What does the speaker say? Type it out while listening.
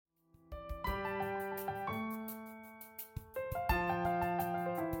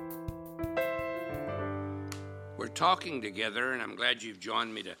talking together, and I'm glad you've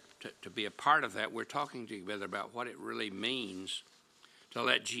joined me to be a part of that. We're talking together about what it really means to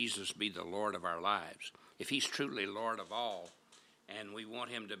let Jesus be the Lord of our lives. If he's truly Lord of all, and we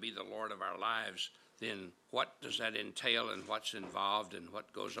want him to be the Lord of our lives, then what does that entail and what's involved and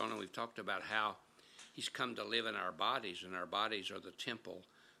what goes on? And we've talked about how he's come to live in our bodies, and our bodies are the temple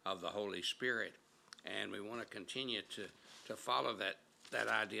of the Holy Spirit. And we want to continue to follow that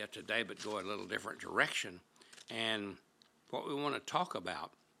idea today, but go a little different direction. And what we want to talk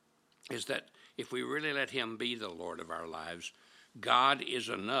about is that if we really let him be the Lord of our lives, God is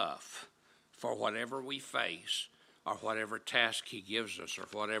enough for whatever we face or whatever task he gives us or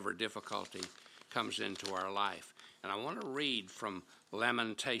whatever difficulty comes into our life. And I want to read from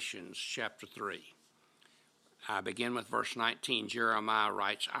Lamentations chapter 3. I begin with verse 19. Jeremiah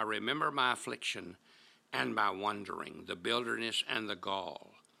writes, I remember my affliction and my wandering, the wilderness and the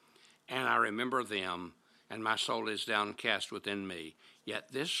gall. And I remember them, and my soul is downcast within me.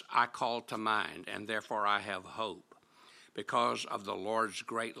 Yet this I call to mind, and therefore I have hope. Because of the Lord's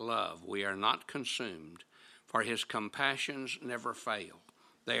great love, we are not consumed, for his compassions never fail.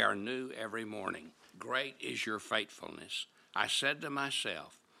 They are new every morning. Great is your faithfulness. I said to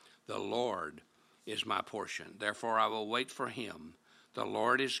myself, the Lord is my portion. Therefore I will wait for him. The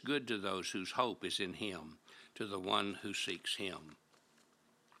Lord is good to those whose hope is in him, to the one who seeks him.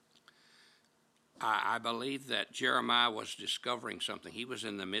 I believe that Jeremiah was discovering something. He was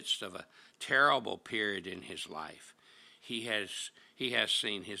in the midst of a terrible period in his life. He has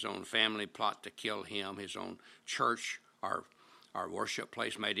seen his own family plot to kill him. His own church, our worship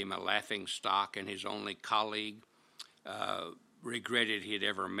place, made him a laughing stock, and his only colleague regretted he had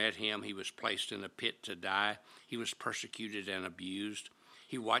ever met him. He was placed in a pit to die. He was persecuted and abused.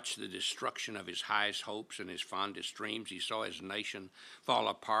 He watched the destruction of his highest hopes and his fondest dreams. He saw his nation fall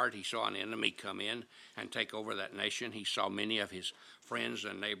apart. He saw an enemy come in and take over that nation. He saw many of his friends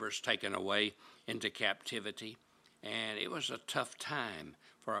and neighbors taken away into captivity. And it was a tough time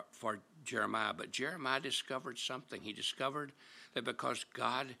for Jeremiah. But Jeremiah discovered something. He discovered that because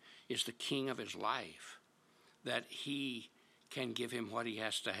God is the king of his life, that he can give him what he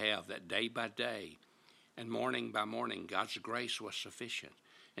has to have, that day by day and morning by morning, God's grace was sufficient.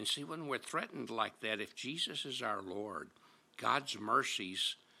 And see, when we're threatened like that, if Jesus is our Lord, God's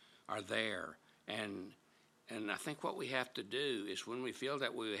mercies are there. And I think what we have to do is when we feel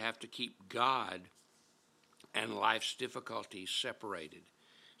that we have to keep God and life's difficulties separated.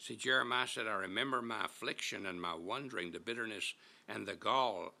 See, Jeremiah said, I remember my affliction and my wandering, the bitterness and the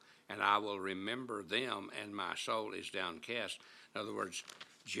gall, and I will remember them, and my soul is downcast. In other words,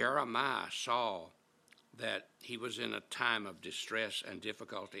 Jeremiah saw that he was in a time of distress and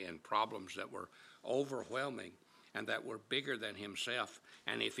difficulty and problems that were overwhelming and that were bigger than himself.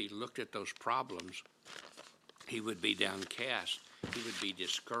 And if he looked at those problems, he would be downcast. He would be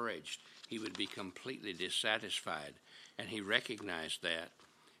discouraged. He would be completely dissatisfied. And he recognized that.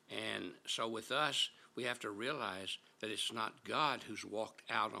 And so with us, we have to realize that it's not God who's walked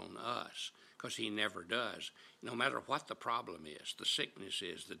out on us, because he never does. No matter what the problem is, the sickness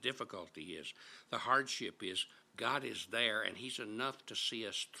is, the difficulty is, the hardship is, God is there, and he's enough to see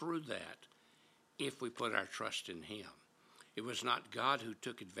us through that if we put our trust in him. It was not God who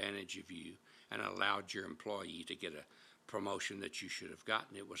took advantage of you and allowed your employee to get a promotion that you should have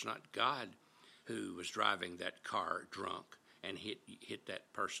gotten. It was not God who was driving that car drunk and hit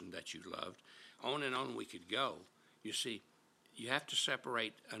that person that you loved. On and on we could go. You see, you have to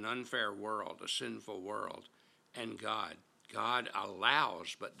separate an unfair world, a sinful world, and God. God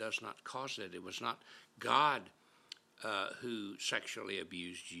allows but does not cause it. It was not God who sexually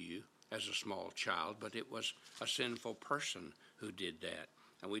abused you as a small child, but it was a sinful person who did that.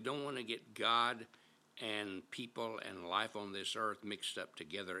 And we don't want to get God and people and life on this earth mixed up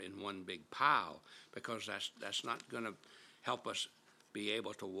together in one big pile, because that's not going to help us be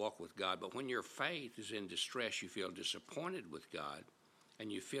able to walk with God. But when your faith is in distress, you feel disappointed with God, and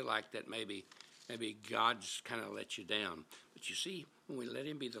you feel like that maybe God's kind of let you down. But you see, when we let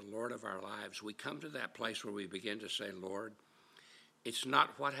him be the Lord of our lives, we come to that place where we begin to say, Lord, it's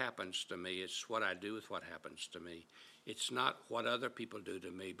not what happens to me, it's what I do with what happens to me. It's not what other people do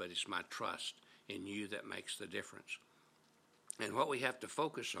to me, but it's my trust in you that makes the difference. And what we have to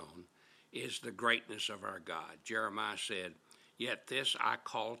focus on is the greatness of our God. Jeremiah said, yet this I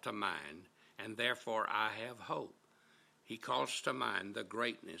call to mind, and therefore I have hope. He calls to mind the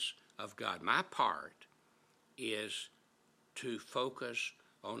greatness of God. My part is to focus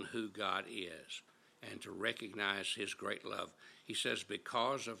on who God is and to recognize his great love. He says,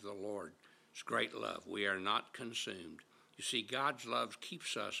 because of the Lord's great love, we are not consumed. You see, God's love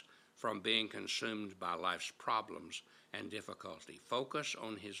keeps us from being consumed by life's problems and difficulty. Focus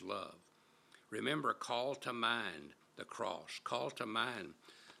on his love. Remember, call to mind the cross. Call to mind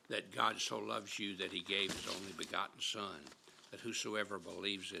that God so loves you that he gave his only begotten Son, that whosoever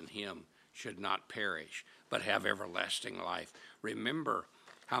believes in him should not perish, but have everlasting life. Remember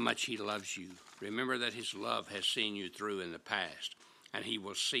how much he loves you. Remember that his love has seen you through in the past, and he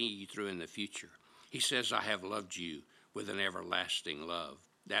will see you through in the future. He says, I have loved you with an everlasting love.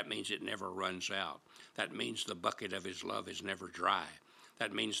 That means it never runs out. That means the bucket of his love is never dry.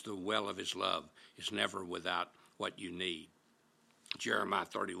 That means the well of his love is never without what you need. Jeremiah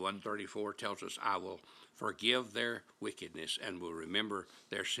 31:34 tells us, I will forgive their wickedness and will remember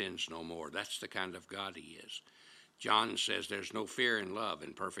their sins no more. That's the kind of God he is. John says there's no fear in love,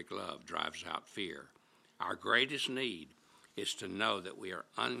 and perfect love drives out fear. Our greatest need is to know that we are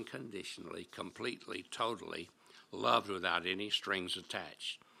unconditionally, completely, totally loved without any strings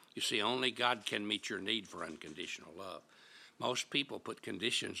attached. You see, only God can meet your need for unconditional love. Most people put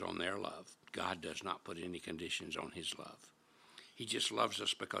conditions on their love. God does not put any conditions on his love. He just loves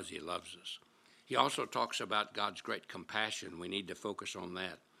us because he loves us. He also talks about God's great compassion. We need to focus on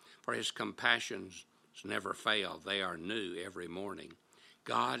that. For his compassions never fail. They are new every morning.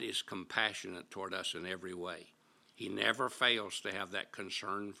 God is compassionate toward us in every way. He never fails to have that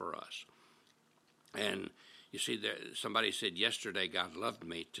concern for us. And you see, somebody said yesterday God loved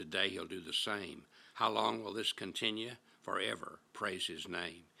me. Today he'll do the same. How long will this continue? Forever. Praise his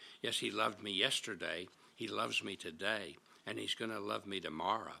name. Yes, he loved me yesterday. He loves me today. And he's going to love me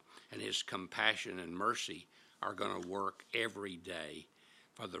tomorrow. And his compassion and mercy are going to work every day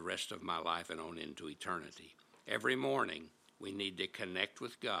for the rest of my life and on into eternity. Every morning we need to connect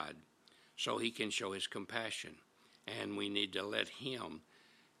with God so he can show his compassion. And we need to let him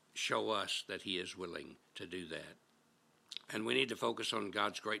show us that he is willing to do that. And we need to focus on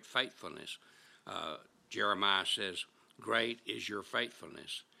God's great faithfulness. Jeremiah says, great is your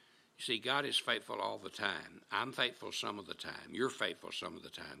faithfulness. You see, God is faithful all the time. I'm faithful some of the time. You're faithful some of the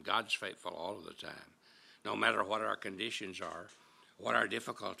time. God's faithful all of the time. No matter what our conditions are, what our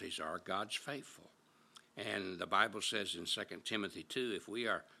difficulties are, God's faithful. And the Bible says in 2 Timothy 2, if we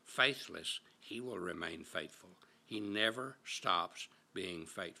are faithless, he will remain faithful. He never stops being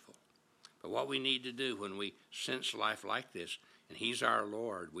faithful. But what we need to do when we sense life like this, and he's our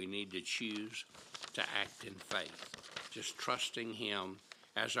Lord, we need to choose to act in faith, just trusting him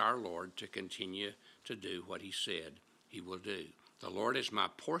as our Lord to continue to do what he said he will do. The Lord is my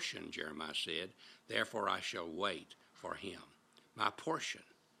portion, Jeremiah said, therefore I shall wait for him. My portion.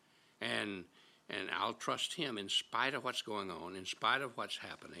 And I'll trust him in spite of what's going on, in spite of what's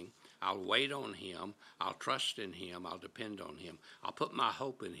happening. I'll wait on him. I'll trust in him. I'll depend on him. I'll put my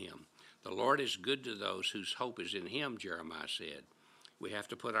hope in him. The Lord is good to those whose hope is in him, Jeremiah said. We have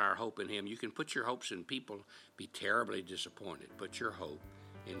to put our hope in him. You can put your hopes in people, be terribly disappointed. Put your hope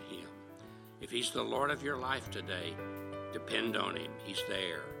in him. If he's the Lord of your life today, depend on him. He's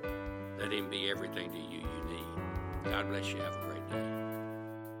there. Let him be everything to you need. God bless you. Have a great day.